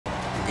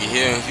We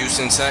here in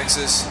Houston,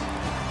 Texas.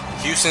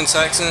 Houston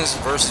Texans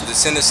versus the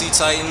Tennessee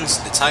Titans.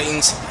 The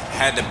Titans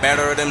had the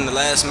better of them the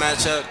last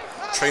matchup.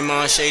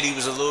 Tremon Shady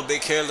was a little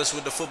bit careless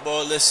with the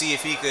football. Let's see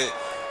if he could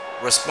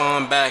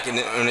respond back in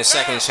his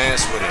second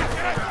chance with him.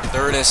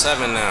 3rd and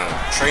 7 now.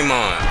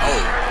 Tremon.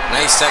 Oh,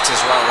 nice Texas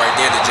route right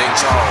there to Jake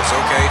Charles.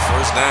 Okay,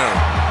 first down.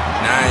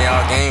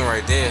 9-yard gain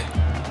right there.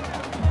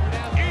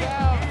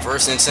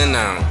 1st and 10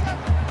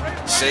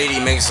 now. Shady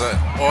makes an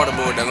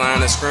audible at the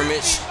line of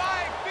scrimmage.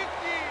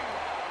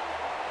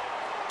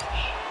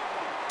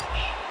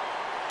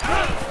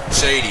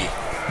 Shady,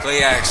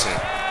 play action.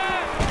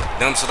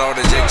 Dumps it all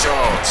to Jake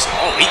Charles.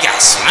 Oh, he got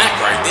smacked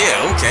right there.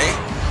 Okay.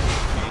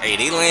 Hey,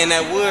 they laying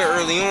that wood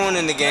early on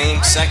in the game.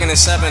 2nd and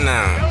 7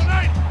 now.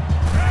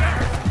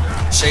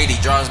 Shady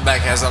drops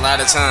back, has a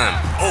lot of time.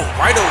 Oh,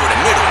 right over the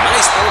middle.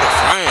 Nice throw to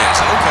France.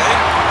 Okay.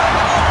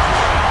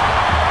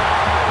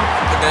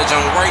 Put that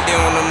jump right there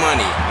on the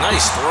money.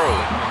 Nice throw.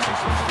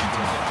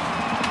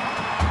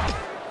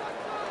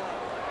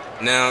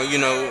 Now, you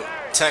know,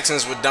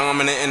 Texans were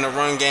dominant in the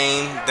run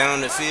game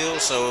down the field,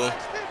 so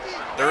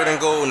 3rd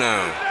and goal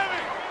now.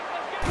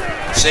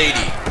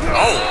 Shady.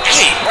 Oh,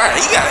 hey, bro,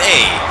 you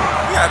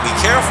gotta be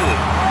careful.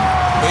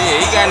 But yeah,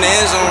 he got in the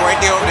end zone right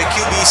there over the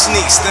QB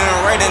sneak,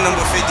 staring right at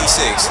number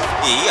 56.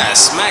 Yeah, he got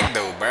smacked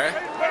though, bro.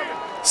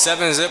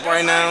 7-zip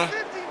right now.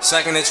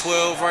 2nd and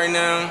 12 right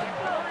now.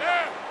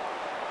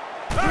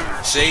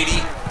 Shady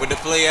with the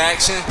play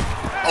action.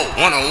 Oh,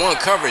 one-on-one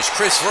coverage,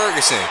 Chris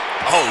Ferguson.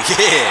 Oh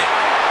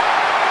yeah.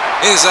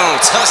 End zone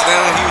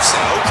touchdown,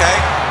 Houston. Okay.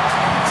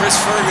 Chris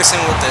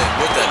Ferguson with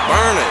the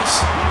burners.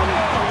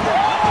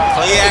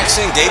 Play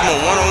action, gave him a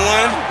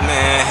one-on-one.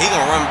 Man, he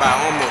gonna run by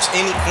almost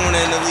any corner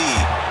in the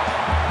league.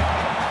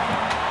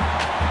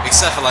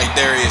 Except for like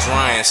Darius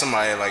Ryan,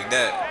 somebody like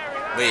that.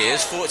 But yeah,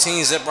 it's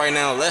 14-zip right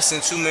now. Less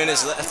than 2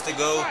 minutes left to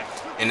go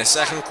in the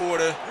 2nd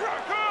quarter.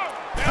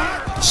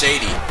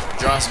 Shady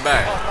drops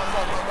back.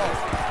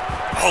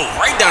 Oh,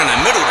 right down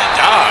the middle to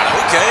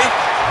Dodd.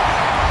 Okay.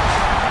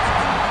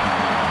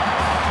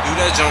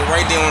 That jump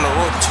right there on the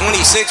rope.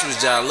 26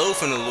 was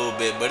loafing a little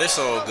bit, but it's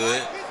all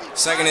good.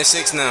 2nd and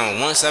 6 now.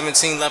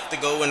 1:17 left to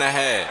go in the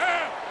half.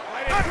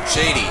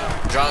 Shady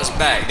drops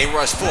back. They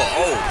rush 4.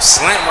 Oh,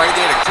 slant right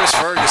there to Chris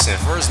Ferguson.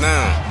 1st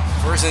down.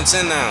 1st and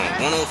 10 now.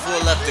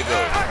 1:04 left to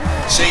go.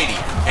 Shady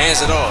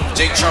hands it off.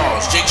 Jake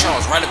Charles. Jake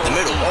Charles right up the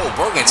middle. Oh,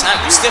 broken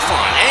tackle. Stiff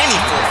on. And he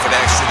fought for the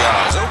extra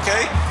yards.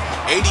 Okay.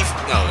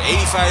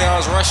 85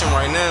 yards rushing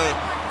right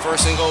now.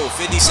 1st and goal,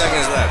 50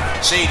 seconds left.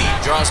 Shady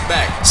drops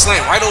back,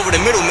 slant right over the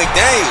middle.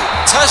 McDaniel,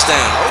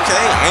 touchdown. Okay,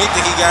 I didn't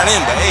think he got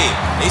in, but hey,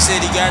 they said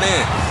he got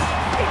in.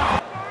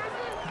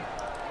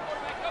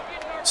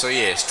 So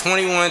yeah, it's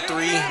 21-3,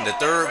 the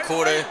 3rd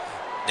quarter.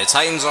 The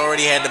Titans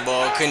already had the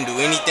ball, couldn't do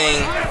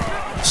anything.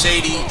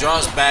 Shady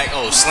drops back.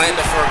 Oh, slant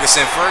to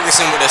Ferguson.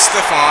 Ferguson with a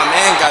stiff arm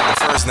and got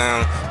the 1st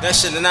down. That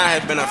should not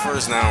have been a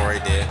 1st down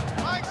right there.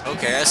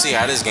 Okay, I see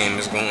how this game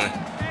is going.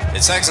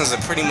 The Texans have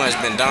pretty much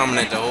been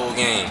dominant the whole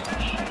game.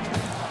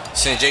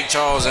 Sent Jake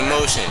Charles in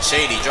motion.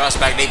 Shady drops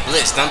back. They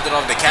blitz. Dumped it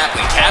off to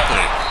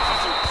Kaplan.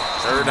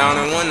 3rd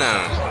down and 1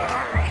 now.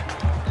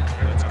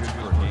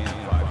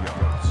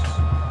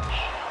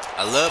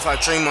 I love how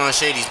Tremon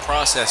Shady's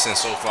processing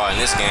so far in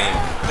this game.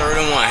 3rd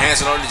and 1. Hands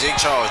it over to Jake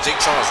Charles.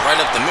 Jake Charles right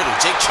up the middle.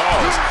 Jake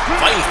Charles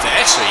fighting for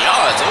extra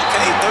yards.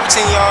 Okay,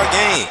 13-yard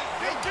gain.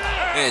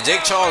 Man,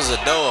 Jake Charles is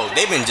a dog.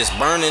 They've been just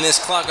burning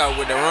this clock out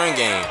with the run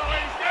game.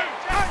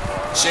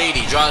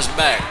 Shady drops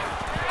back.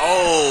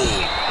 Oh,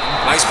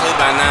 nice play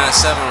by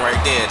 9-7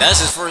 right there. That's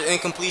his first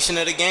incompletion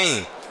of the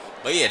game.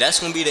 But yeah, that's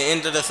going to be the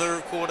end of the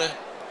 3rd quarter.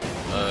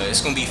 It's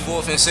going to be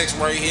 4th and 6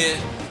 right here.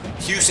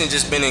 Houston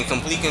just been in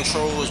complete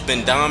control. It's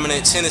been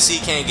dominant. Tennessee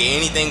can't get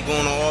anything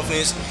going on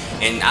offense.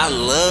 And I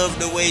love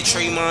the way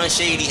Tremon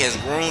Shady has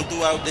grown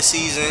throughout the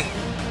season,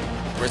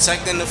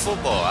 protecting the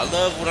football. I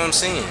love what I'm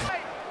seeing.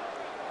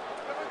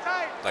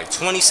 Like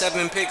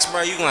 27 picks,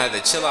 bro. You're going to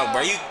have to chill out,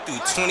 bro. You threw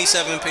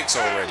 27 picks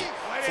already.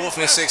 4th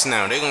and 6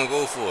 now. They're going to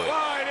go for it.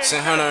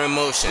 Sent Hunter in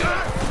motion.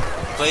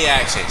 Play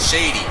action.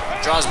 Shady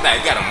draws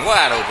back. Got him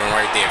wide open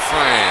right there.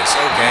 France.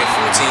 Okay.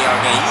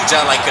 14-yard gain. You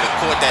just like could have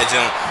caught that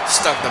jump.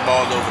 Stuck the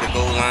ball over the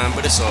goal line,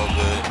 but it's all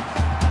good.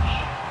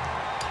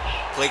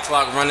 Play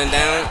clock running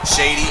down.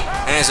 Shady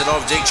hands it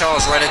off. Jake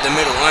Charles right at the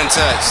middle.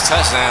 Untouched.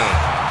 Touchdown.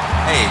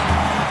 Hey,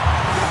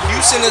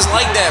 Houston is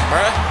like that,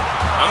 bruh.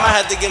 I'm going to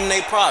have to give them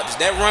their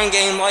props. That run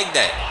game like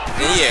that.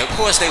 And yeah, of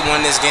course they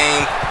won this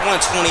game,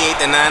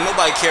 128-9.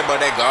 Nobody cared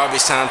about that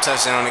garbage time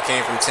touchdown that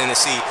came from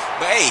Tennessee.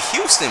 But hey,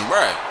 Houston,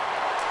 bruh,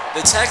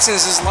 the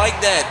Texans is like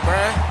that,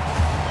 bruh.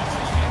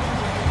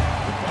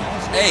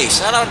 Hey,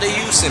 shout out to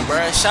Houston,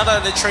 bruh. Shout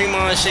out to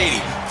Tremon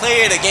Shady.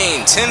 Player of the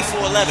game, 10 for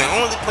 11.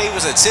 Only play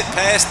was a tip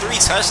pass, 3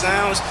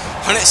 touchdowns,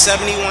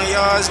 171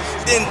 yards.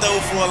 Didn't throw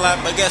for a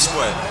lot, but guess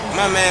what?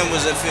 My man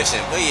was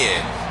efficient. But yeah,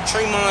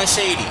 Tremon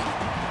Shady.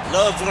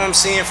 Love what I'm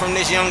seeing from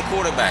this young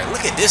quarterback.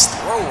 Look at this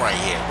throw right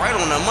here. Right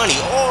on the money.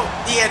 All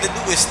he had to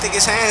do is stick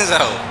his hands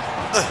out.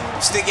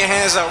 Stick your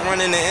hands out, run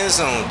in the end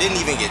zone.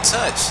 Didn't even get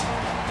touched.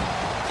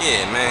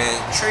 Yeah, man,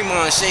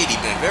 Tremon Shady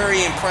been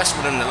very impressed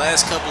with him the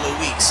last couple of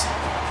weeks.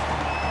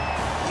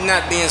 He's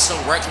not being so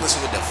reckless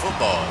with the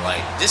football, like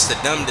just the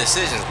dumb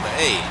decisions. But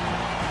hey,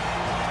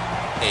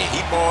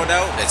 he balled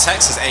out. The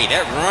Texans, hey,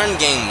 that run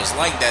game was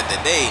like that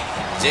today.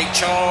 Jake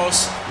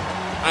Charles,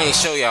 I ain't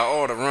show y'all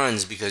all the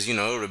runs because you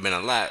know it would have been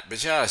a lot.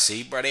 But y'all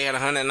see, bro, they had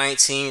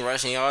 119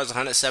 rushing yards,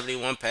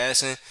 171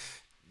 passing,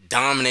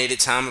 dominated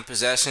time of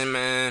possession,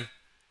 man.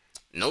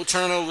 No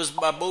turnovers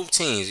by both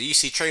teams. You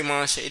see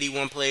Tremon Shady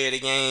one play of the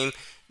game.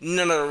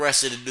 None of the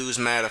rest of the dudes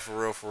matter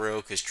for real,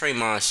 because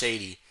Tremon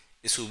Shady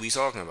is who we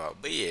talking about.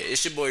 But yeah,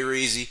 it's your boy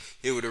Reezy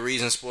here with the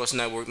Reason Sports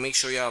Network. Make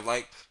sure y'all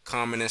like,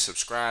 comment, and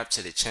subscribe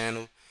to the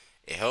channel.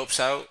 It helps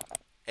out.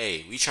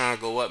 Hey, we trying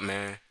to go up,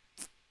 man.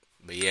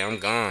 But yeah, I'm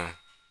gone.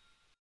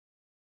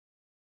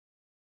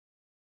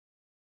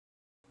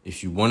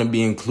 If you want to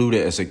be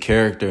included as a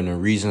character in the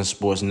Reason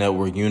Sports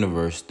Network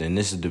universe, then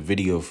this is the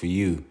video for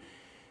you.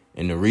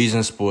 In the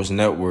Reason Sports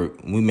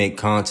Network, we make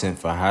content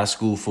for high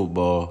school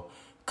football,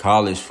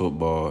 college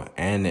football,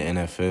 and the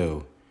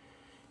NFL.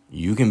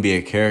 You can be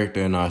a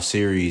character in our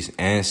series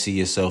and see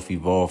yourself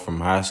evolve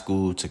from high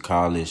school to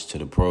college to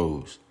the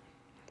pros.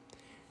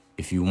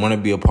 If you want to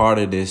be a part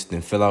of this,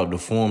 then fill out the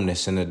form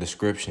that's in the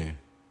description.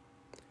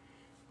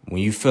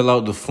 When you fill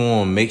out the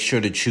form, make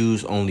sure to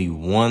choose only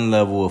one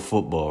level of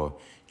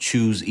football.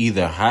 Choose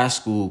either high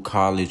school,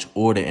 college,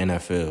 or the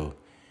NFL.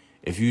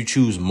 If you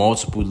choose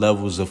multiple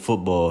levels of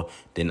football,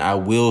 then I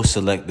will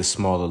select the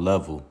smaller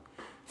level.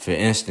 For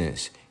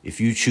instance, if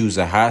you choose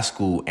a high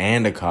school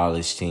and a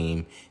college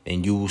team,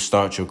 then you will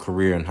start your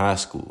career in high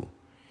school.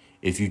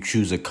 If you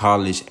choose a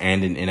college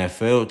and an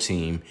NFL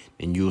team,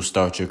 then you'll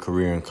start your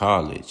career in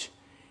college.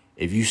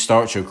 If you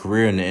start your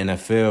career in the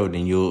NFL,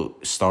 then you'll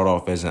start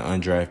off as an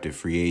undrafted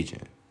free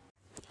agent.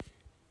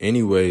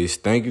 Anyways,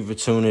 thank you for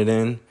tuning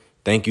in.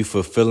 Thank you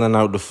for filling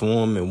out the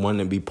form and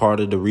wanting to be part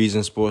of the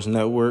Reason Sports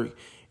Network.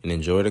 And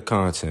enjoy the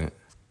content.